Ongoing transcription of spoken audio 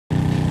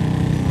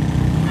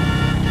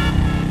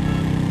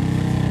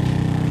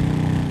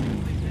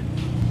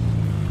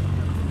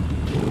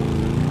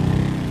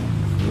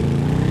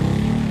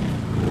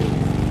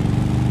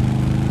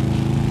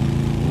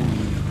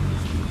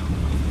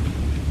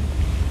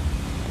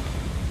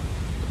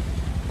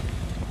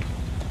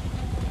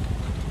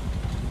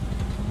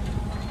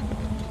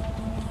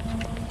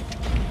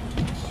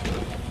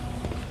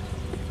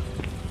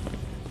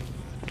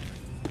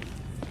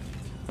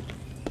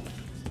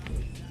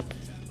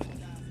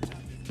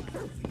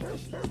Hey,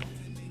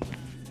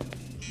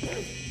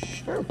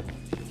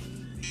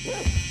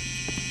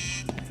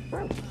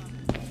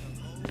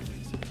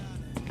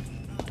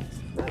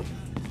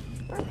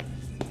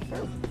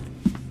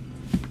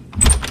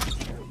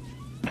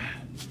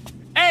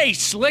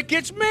 Slick,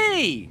 it's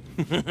me!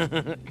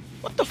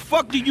 What the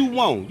fuck do you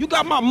want? You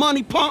got my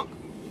money, punk?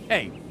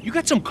 Hey, you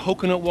got some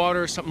coconut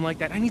water or something like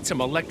that? I need some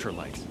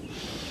electrolytes.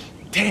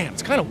 Damn,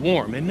 it's kind of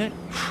warm, isn't it?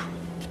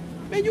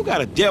 Man, you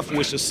got a death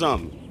wish or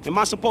something. Am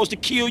I supposed to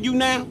kill you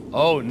now?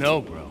 Oh,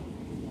 no, bro.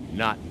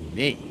 Not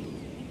me.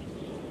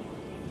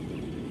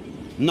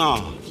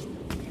 Nah.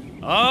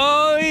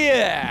 Oh,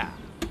 yeah!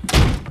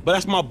 But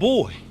that's my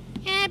boy.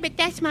 Yeah, but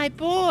that's my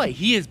boy.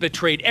 He has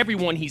betrayed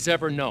everyone he's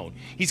ever known.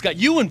 He's got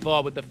you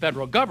involved with the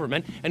federal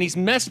government, and he's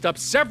messed up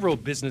several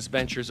business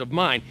ventures of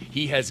mine.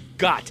 He has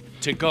got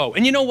to go.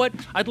 And you know what?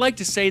 I'd like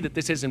to say that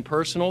this isn't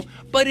personal,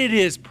 but it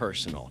is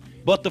personal.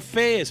 But the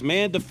feds,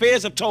 man, the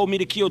feds have told me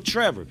to kill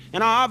Trevor,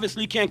 and I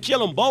obviously can't kill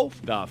them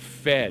both. The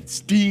feds,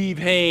 Steve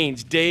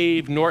Haynes,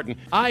 Dave Norton.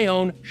 I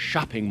own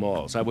shopping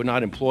malls. I would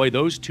not employ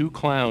those two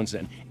clowns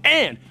in.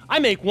 And I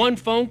make one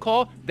phone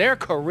call, their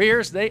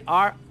careers, they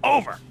are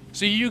over.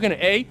 So you're gonna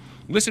A,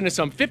 listen to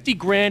some 50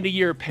 grand a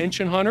year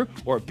pension hunter,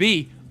 or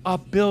B, a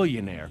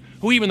billionaire,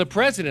 who even the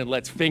president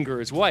lets finger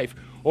his wife,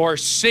 or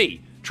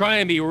C, try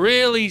and be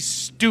really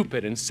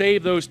stupid and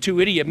save those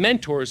two idiot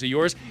mentors of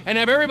yours and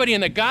have everybody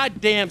in the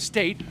goddamn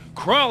state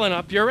crawling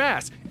up your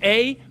ass.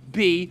 A,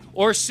 B,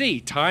 or C.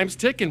 Time's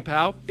ticking,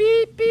 pal.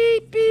 Beep,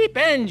 beep, beep.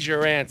 And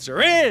your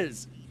answer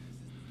is...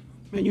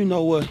 Man, you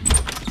know what?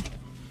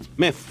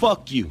 Man,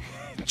 fuck you.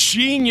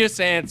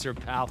 Genius answer,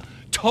 pal.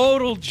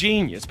 Total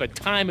genius, but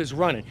time is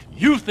running.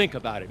 You think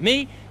about it.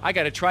 Me, I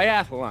got a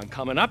triathlon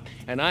coming up,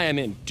 and I am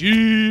in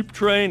deep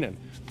training.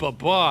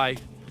 Bye-bye.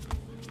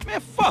 Man,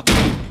 fuck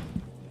you.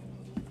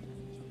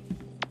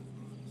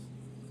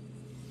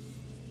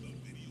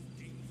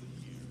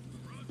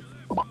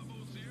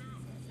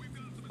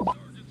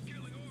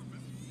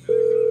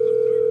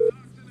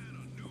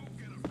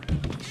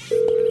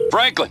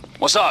 Franklin,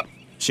 what's up?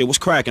 Shit, what's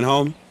cracking,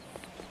 homie?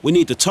 We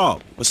need to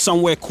talk, but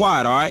somewhere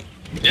quiet, all right?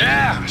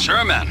 Yeah,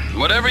 sure, man.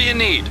 Whatever you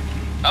need.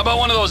 How about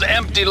one of those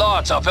empty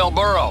lots off El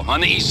Burro on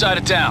the east side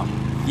of town?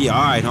 Yeah,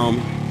 all right,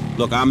 homie.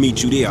 Look, I'll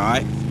meet you there, all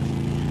right?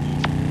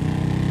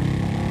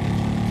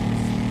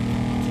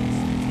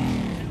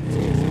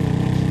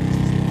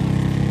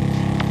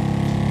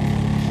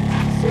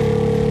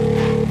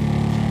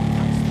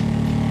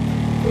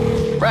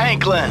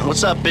 Franklin,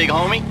 what's up, big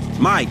homie?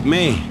 Mike,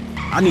 man,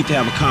 I need to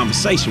have a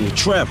conversation with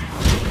Trevor.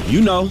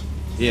 You know,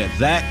 yeah,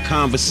 that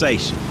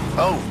conversation.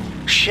 Oh,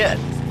 shit.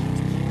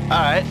 All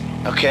right,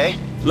 okay.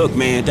 Look,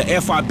 man, the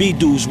FIB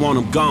dudes want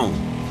him gone.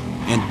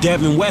 And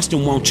Devin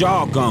Weston want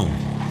y'all gone.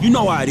 You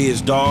know how it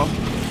is, dawg.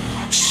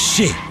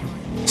 Shit.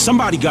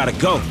 Somebody gotta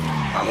go.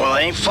 Well,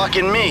 it ain't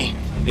fucking me.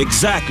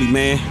 Exactly,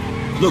 man.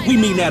 Look, we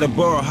meeting at a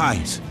Borough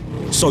Heights.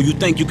 So you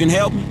think you can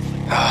help me?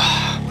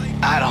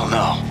 I don't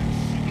know.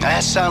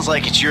 That sounds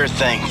like it's your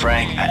thing,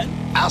 Frank.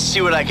 I'll see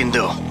what I can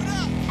do.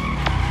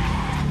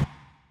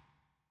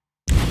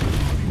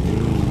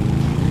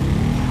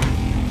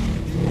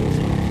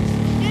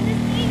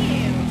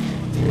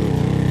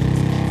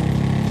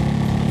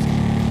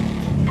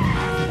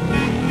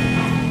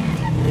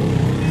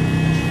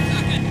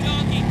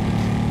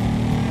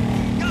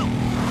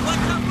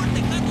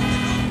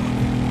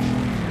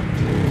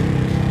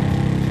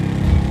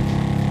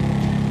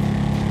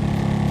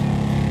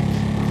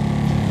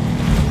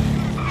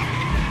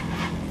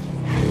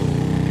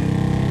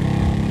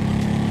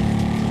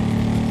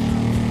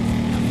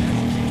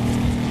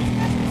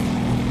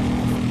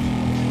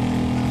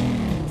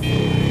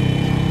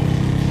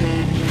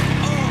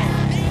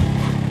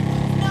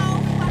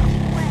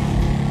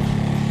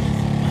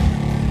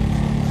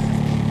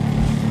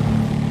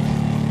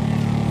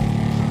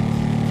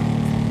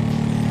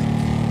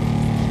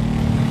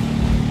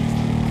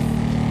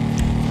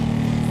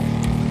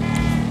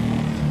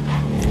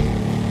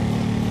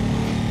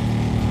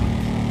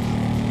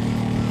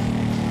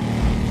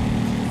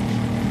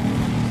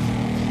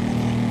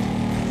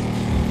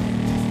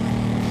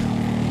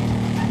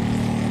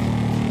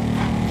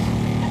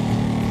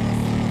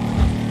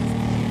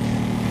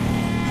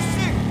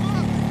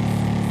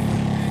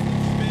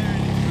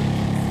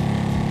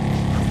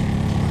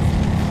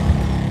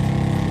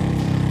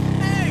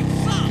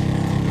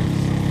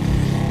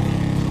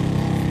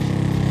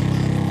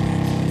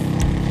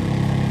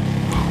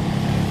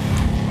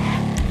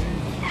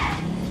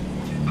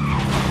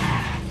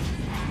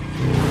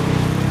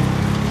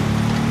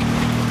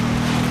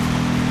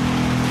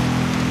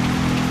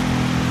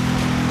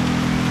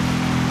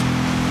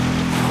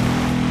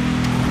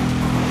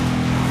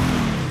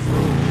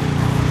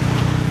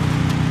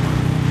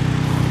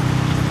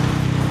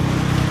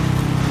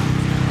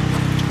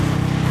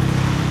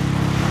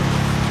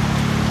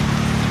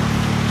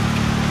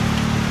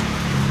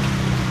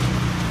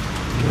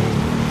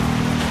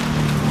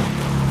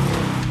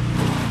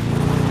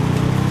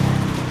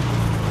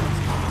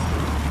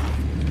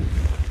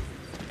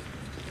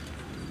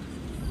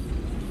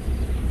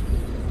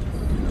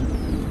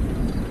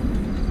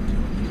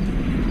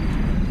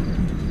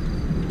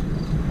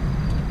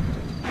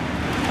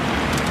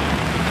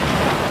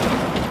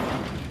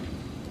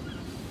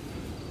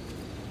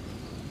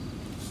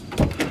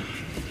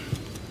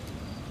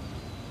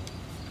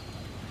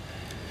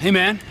 Hey,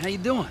 man. How you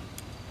doing?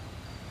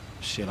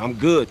 Shit, I'm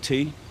good,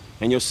 T.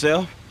 And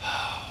yourself?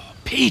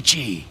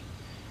 Peachy.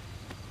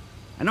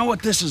 I know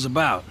what this is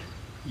about.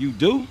 You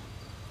do?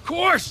 Of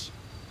course!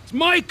 It's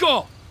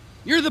Michael!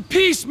 You're the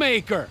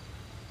peacemaker!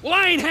 Well,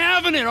 I ain't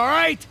having it, all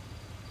right?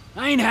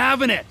 I ain't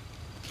having it.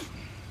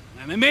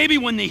 I mean, maybe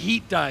when the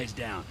heat dies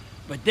down.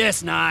 But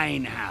this, nah, I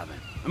ain't having.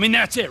 I mean,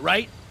 that's it,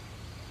 right?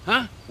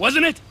 Huh?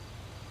 Wasn't it?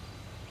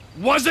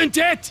 Wasn't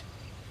it?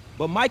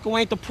 But Michael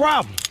ain't the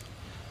problem.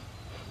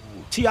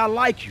 T, I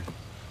like you.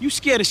 You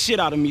scare the shit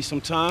out of me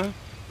sometimes.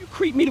 You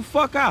creep me the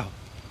fuck out.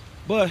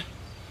 But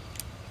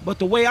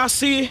the way I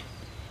see it,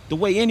 the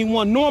way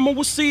anyone normal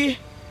would see it,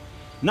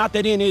 not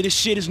that any of this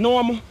shit is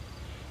normal,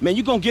 man,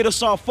 you gonna get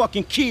us all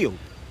fucking killed.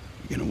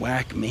 You gonna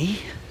whack me?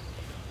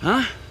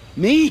 Huh?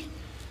 Me?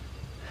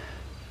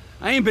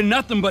 I ain't been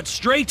nothing but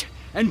straight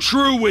and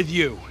true with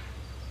you.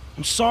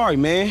 I'm sorry,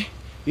 man.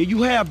 Yeah,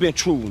 you have been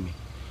true with me.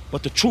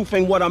 But the truth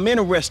ain't what I'm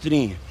interested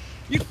in.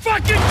 You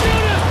fucking shoot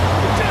us!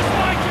 You're just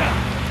like it!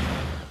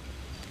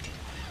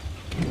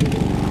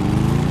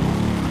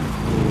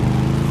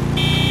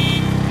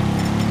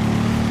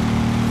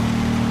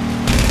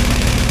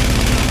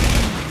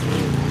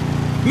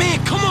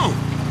 Man, come on!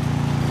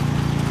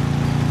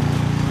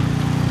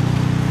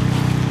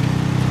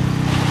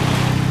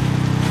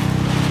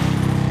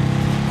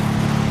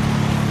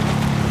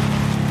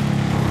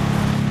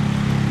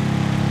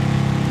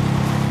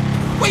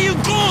 Where you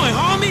going,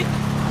 homie?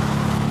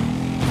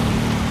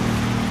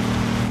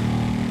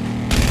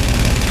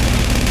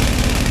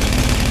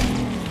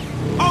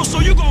 Oh, so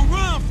you gonna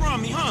run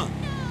from me, huh?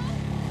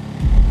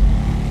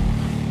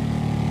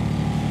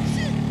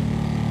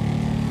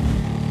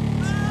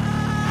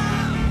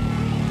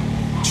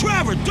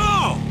 Trevor,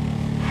 dog!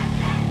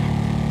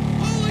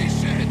 Holy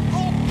shit!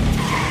 Oh.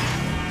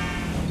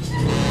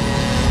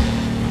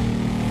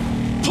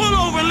 Pull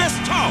over and let's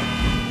talk!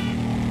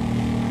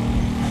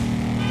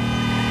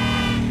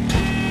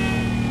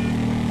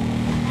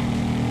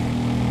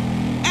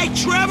 Hey,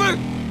 Trevor!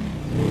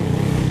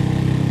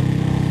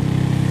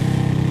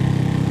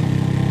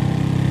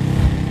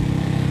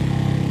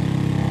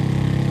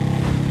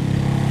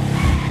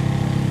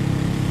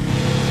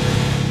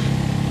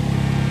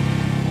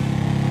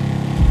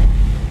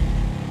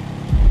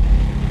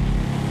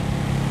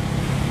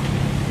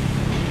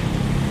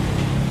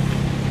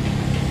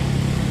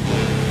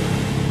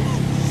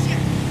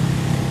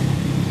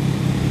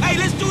 Hey,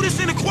 let's do this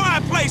in a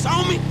quiet place,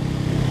 homie!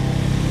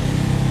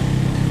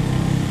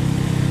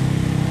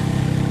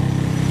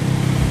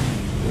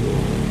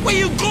 Where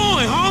you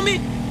going, homie?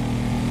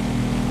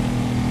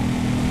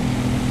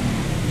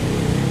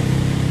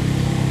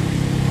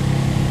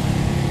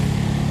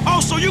 Oh,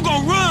 so you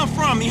gonna run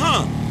from me,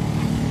 huh?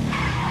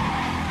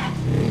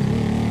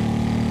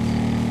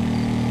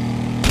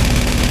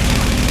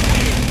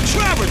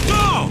 Trevor,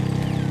 dog!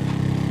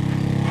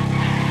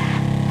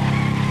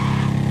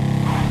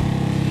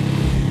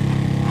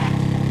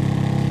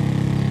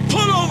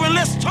 Pull over and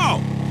let's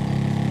talk!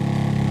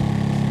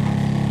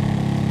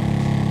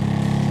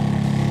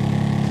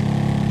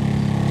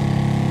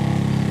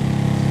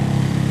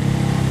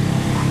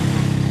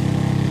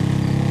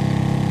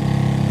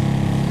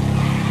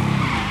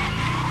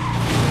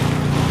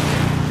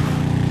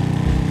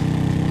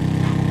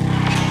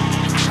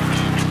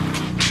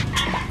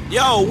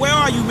 Yo, where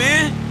are you,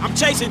 man? I'm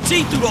chasing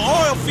T through the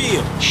oil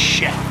field.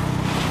 Shit.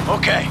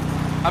 Okay,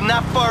 I'm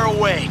not far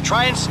away.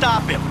 Try and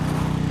stop him.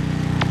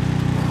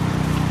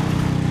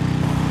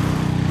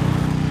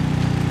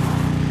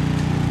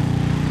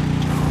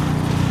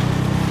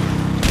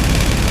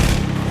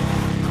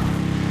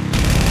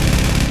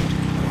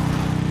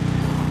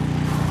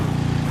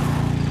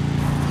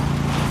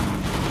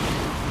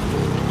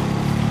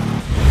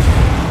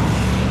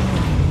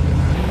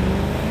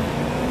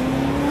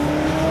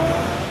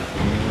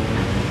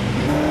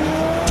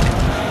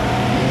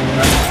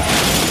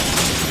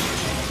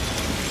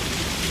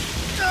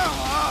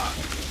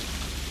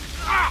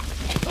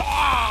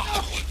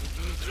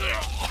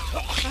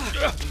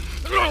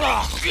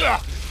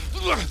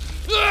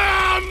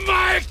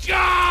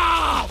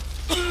 Michael!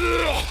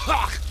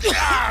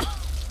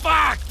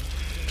 Fuck!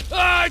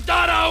 I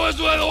thought I was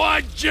with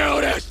one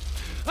Judas!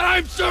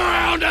 I'm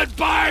surrounded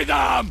by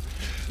them!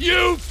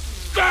 You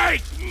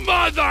fake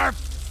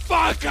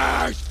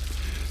motherfuckers!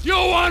 You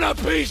want a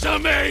piece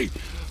of me?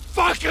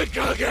 Fucking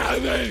come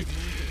at me!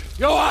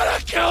 You wanna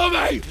kill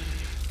me?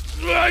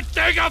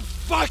 Take a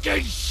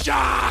fucking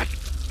shot!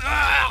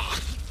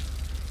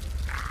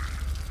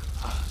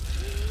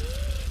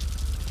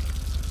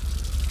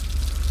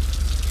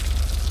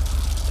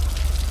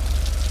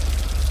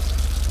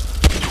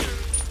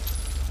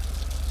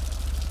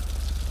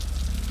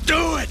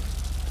 Do it!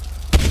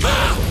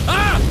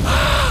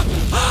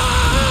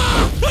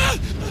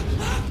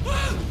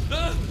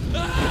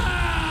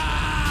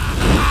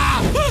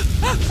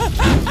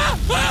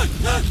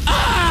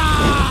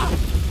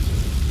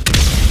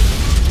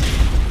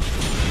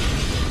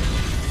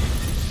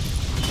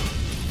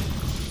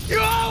 You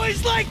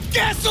always like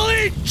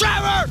gasoline,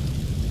 Trevor!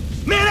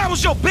 Man, that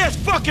was your best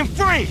fucking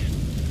friend!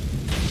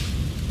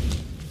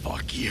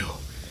 Fuck you.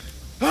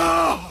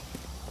 Oh!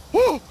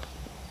 Woo!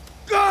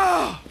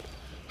 Oh!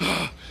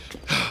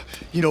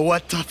 You know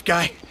what, tough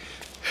guy?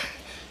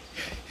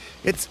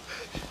 It's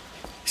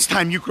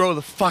time you grow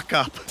the fuck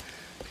up.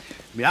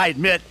 I mean, I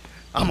admit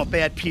I'm a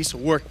bad piece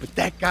of work, but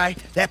that guy,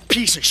 that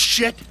piece of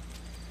shit,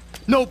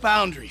 no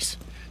boundaries,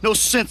 no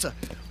sense of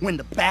when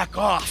to back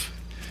off,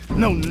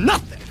 no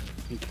nothing.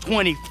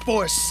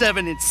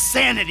 24/7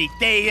 insanity,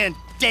 day in,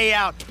 day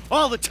out,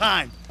 all the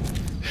time.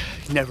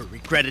 Never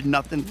regretted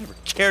nothing, never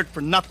cared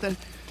for nothing.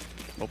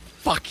 Well,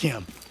 fuck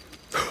him.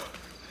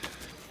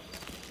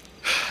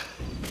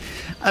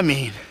 I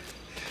mean,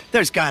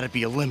 there's gotta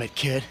be a limit,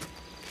 kid.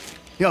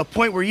 You know, a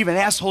point where even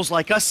assholes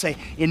like us say,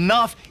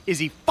 enough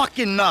is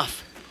fucking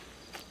enough.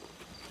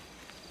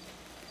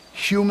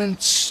 Human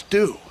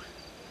stew.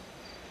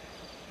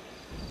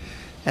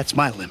 That's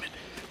my limit.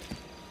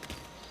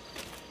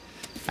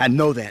 I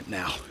know that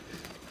now.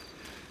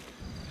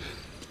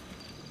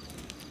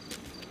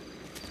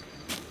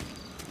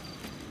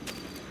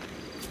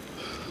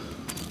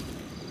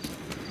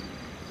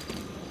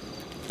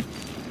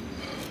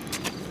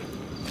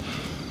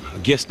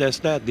 I guess that's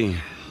that then.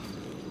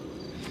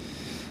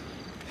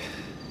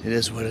 It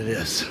is what it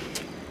is.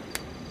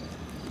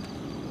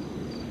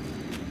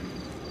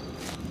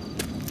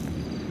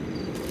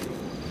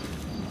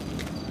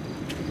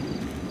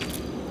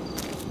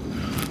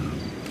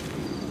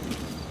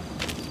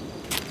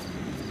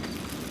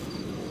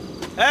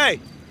 Hey,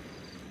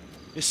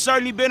 it's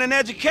certainly been an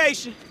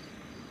education.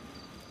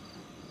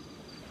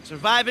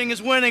 Surviving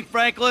is winning,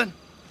 Franklin.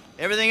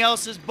 Everything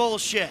else is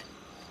bullshit.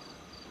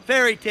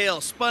 Fairy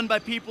tales spun by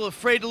people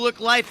afraid to look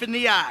life in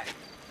the eye.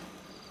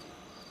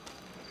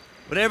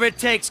 Whatever it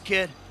takes,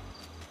 kid.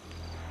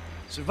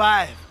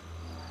 Survive.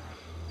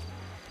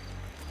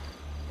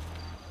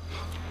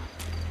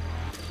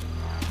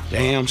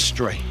 Damn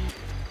straight.